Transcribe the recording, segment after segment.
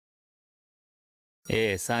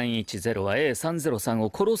A310 は A303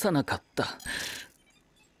 を殺さなかった。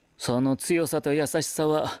その強さと優しさ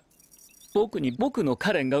は僕に僕の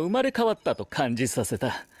カレンが生まれ変わったと感じさせ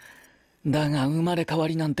た。だが生まれ変わ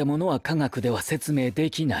りなんてものは科学では説明で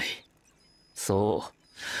きない。そ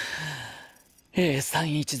う。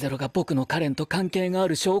A310 が僕のカレンと関係があ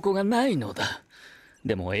る証拠がないのだ。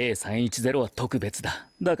でも A310 は特別だ。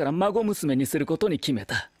だから孫娘にすることに決め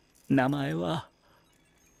た。名前は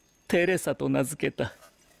テレサと名付けた。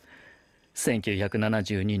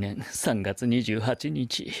1972年3月28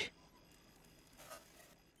日。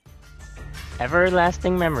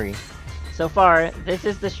Everlasting Memory. So far, this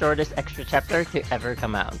is the shortest extra chapter to ever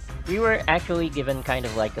come out. We were actually given kind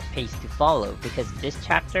of like a pace to follow because this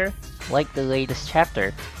chapter, like the latest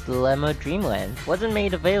chapter, Dilemma Dreamland, wasn't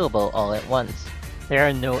made available all at once. There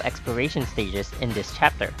are no exploration stages in this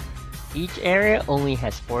chapter. Each area only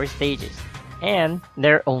has 4 stages, and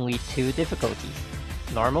there are only 2 difficulties,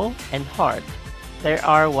 normal and hard. There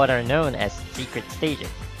are what are known as secret stages,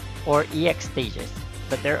 or EX stages,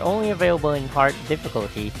 but they're only available in hard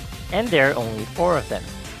difficulty, and there are only 4 of them.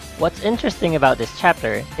 What's interesting about this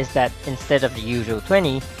chapter is that instead of the usual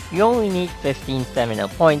 20, you only need 15 stamina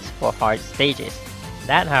points for hard stages.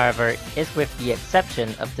 That, however, is with the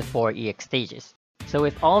exception of the 4 EX stages. So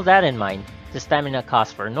with all that in mind, the stamina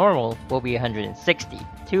cost for normal will be 160,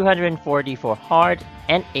 240 for hard,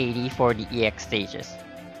 and 80 for the EX stages.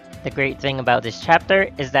 The great thing about this chapter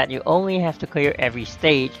is that you only have to clear every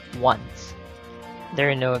stage once. There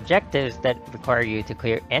are no objectives that require you to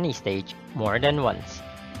clear any stage more than once.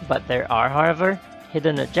 But there are, however,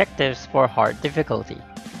 hidden objectives for hard difficulty,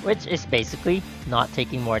 which is basically not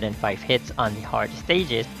taking more than 5 hits on the hard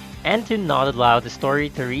stages and to not allow the story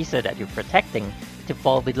Teresa that you're protecting to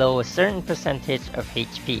fall below a certain percentage of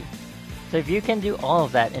HP. So if you can do all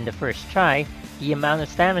of that in the first try, the amount of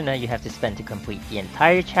stamina you have to spend to complete the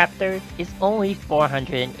entire chapter is only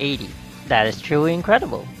 480. That is truly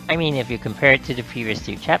incredible. I mean, if you compare it to the previous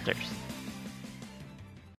 2 chapters.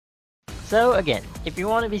 So again, if you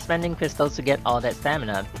want to be spending crystals to get all that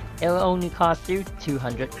stamina, it'll only cost you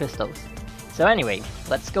 200 crystals. So anyway,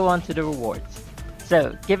 let's go on to the rewards.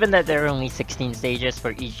 So, given that there are only 16 stages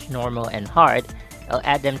for each normal and hard, I'll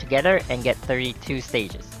add them together and get 32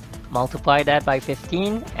 stages. Multiply that by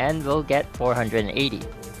 15 and we'll get 480.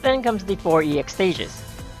 Then comes the 4 EX stages.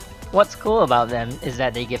 What's cool about them is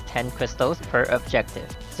that they give 10 crystals per objective.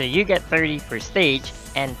 So you get 30 per stage,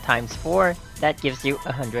 and times 4, that gives you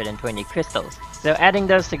 120 crystals. So adding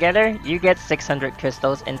those together, you get 600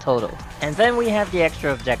 crystals in total. And then we have the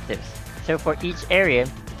extra objectives. So for each area,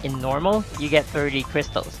 in normal, you get 30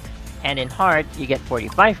 crystals, and in hard, you get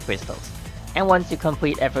 45 crystals. And once you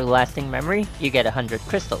complete Everlasting Memory, you get 100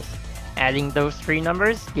 crystals. Adding those 3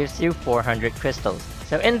 numbers gives you 400 crystals.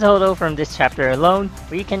 So in total from this chapter alone,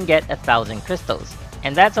 we can get 1000 crystals.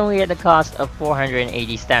 And that's only at the cost of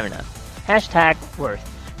 480 stamina. Hashtag worth.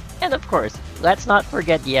 And of course, let's not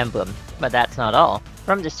forget the emblem. But that's not all.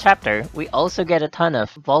 From this chapter, we also get a ton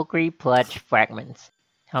of Valkyrie Pledge fragments.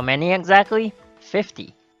 How many exactly?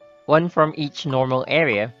 50. 1 from each normal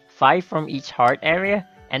area, 5 from each hard area,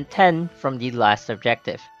 and 10 from the last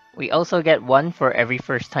objective. We also get 1 for every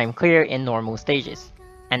first time clear in normal stages.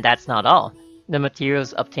 And that's not all. The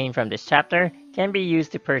materials obtained from this chapter can be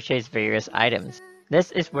used to purchase various items.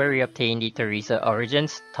 This is where we obtain the Teresa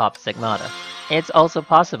Origins Top Sigmata. It's also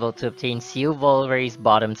possible to obtain Seal Volray's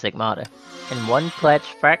Bottom Sigmata, and 1 pledge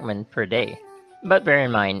fragment per day. But bear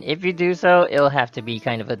in mind, if you do so, it'll have to be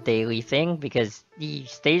kind of a daily thing because the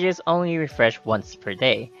stages only refresh once per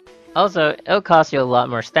day. Also, it'll cost you a lot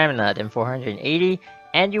more stamina than 480,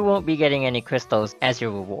 and you won't be getting any crystals as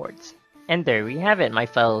your rewards. And there we have it, my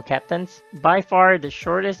fellow captains. By far the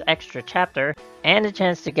shortest extra chapter, and a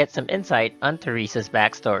chance to get some insight on Teresa's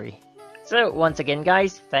backstory. So once again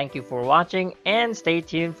guys, thank you for watching, and stay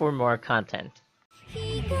tuned for more content.